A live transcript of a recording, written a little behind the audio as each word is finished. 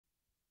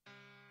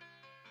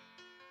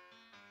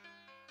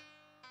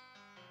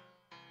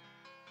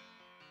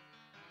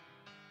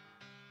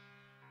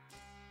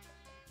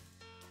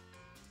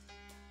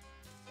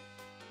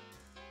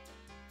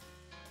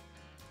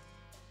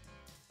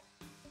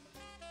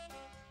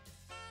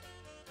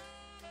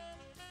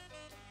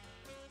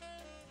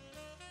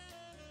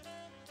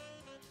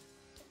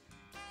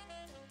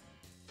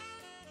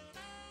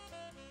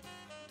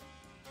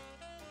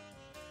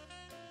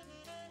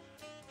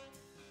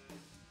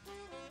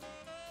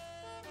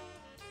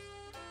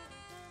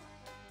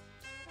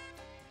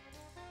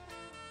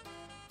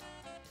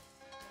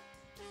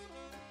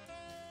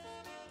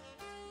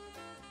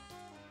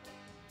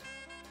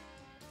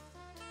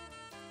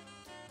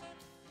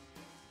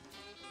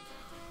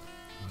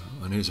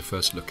And here's a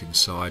first look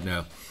inside.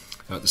 Now,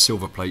 the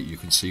silver plate you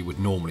can see would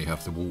normally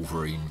have the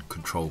Wolverine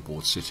control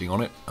board sitting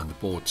on it, and the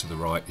board to the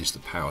right is the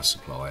power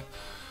supply,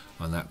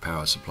 and that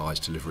power supply is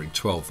delivering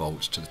 12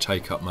 volts to the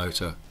take-up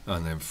motor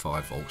and then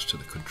 5 volts to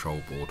the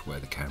control board where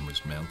the camera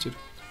is mounted.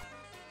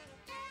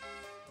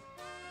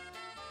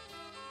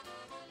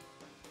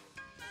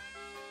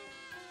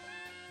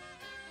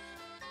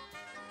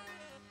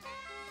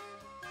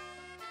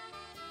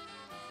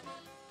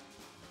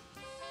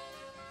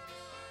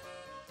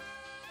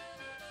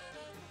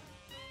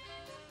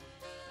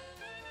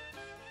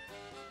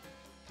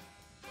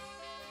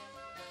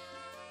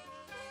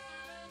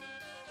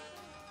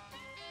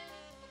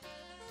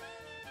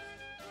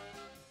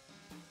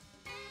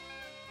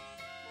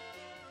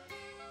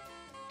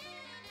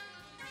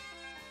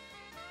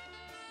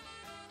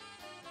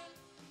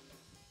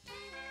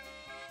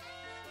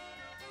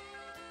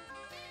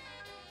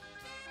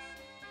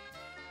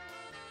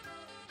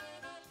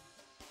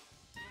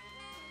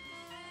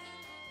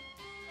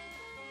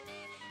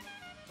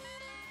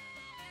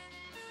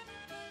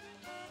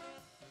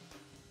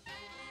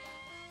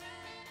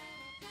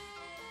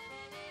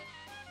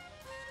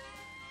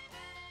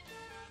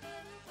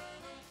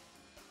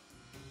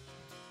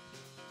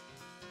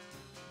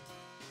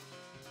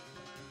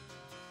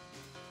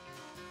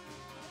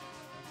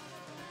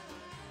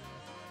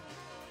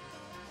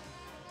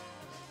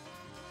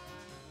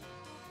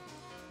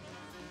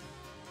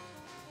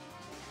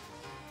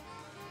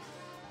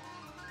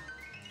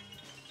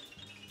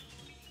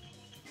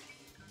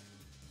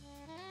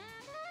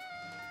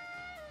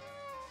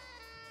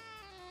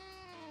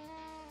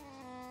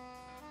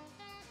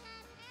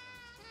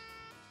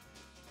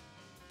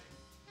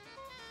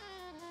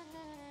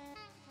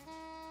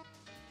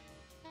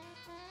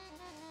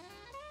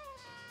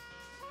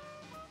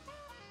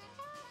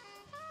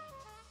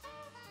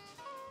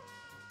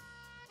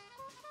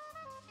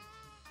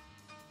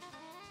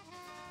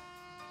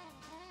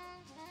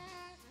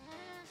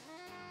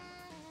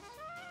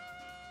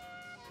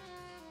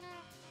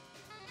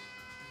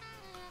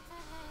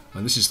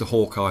 And this is the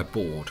Hawkeye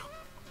board,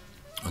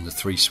 and the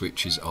 3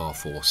 switches are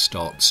for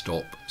start,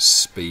 stop,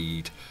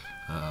 speed,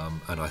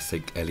 and I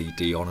think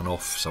LED on and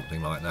off,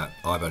 something like that.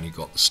 I've only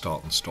got the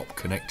start and stop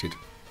connected,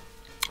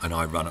 and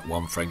I run at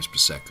 1 frames per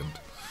second.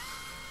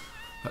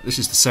 This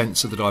is the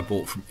sensor that I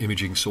bought from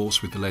Imaging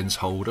Source with the lens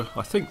holder.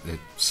 I think the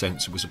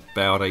sensor was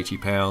about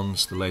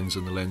 £80, the lens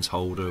and the lens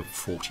holder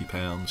 £40,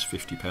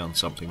 £50,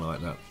 something like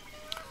that.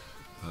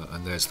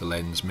 And there's the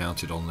lens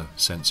mounted on the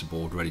sensor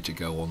board ready to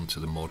go on to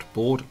the mod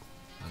board.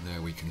 And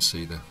there we can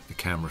see the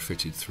camera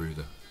fitted through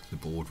the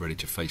board ready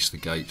to face the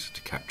gate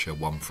to capture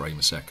 1 frame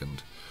a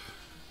second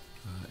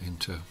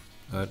into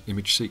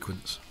image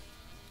sequence.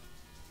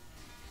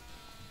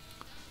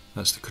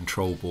 That's the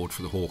control board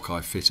for the Hawkeye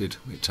fitted.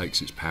 It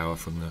takes its power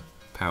from the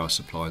power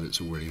supply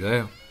that's already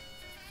there.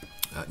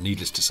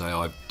 Needless to say,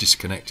 I've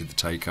disconnected the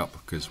take-up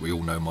because we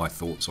all know my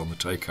thoughts on the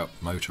take-up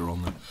motor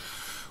on the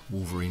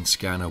Wolverine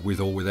scanner. With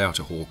or without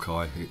a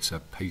Hawkeye, it's a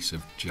piece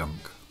of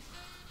junk.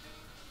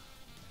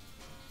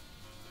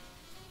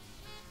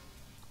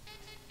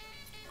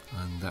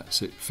 And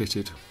that's it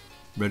fitted,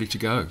 ready to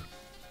go.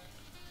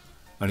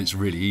 And it's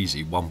really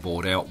easy, 1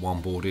 board out,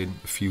 1 board in,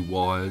 a few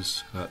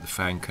wires, the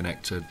fan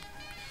connector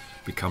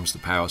becomes the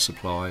power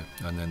supply,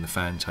 and then the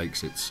fan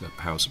takes its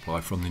power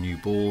supply from the new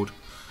board,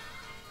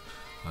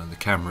 and the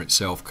camera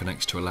itself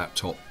connects to a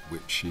laptop,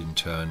 which in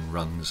turn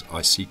runs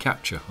IC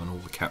capture, and all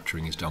the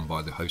capturing is done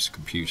by the host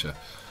computer,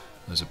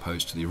 as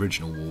opposed to the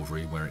original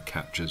Wolverine where it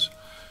captures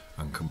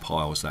and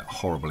compiles that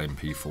horrible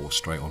MP4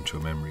 straight onto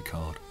a memory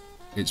card.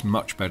 It's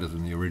much better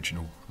than the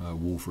original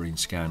Wolverine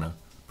scanner,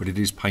 but it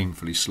is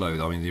painfully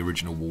slow. I mean, the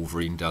original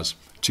Wolverine does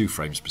 2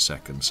 frames per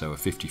second, so a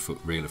 50-foot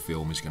reel of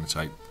film is going to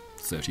take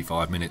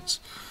 35 minutes.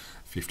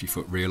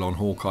 50-foot reel on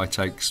Hawkeye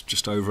takes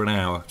just over an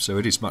hour, so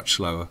it is much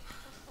slower,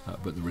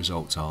 but the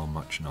results are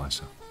much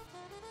nicer.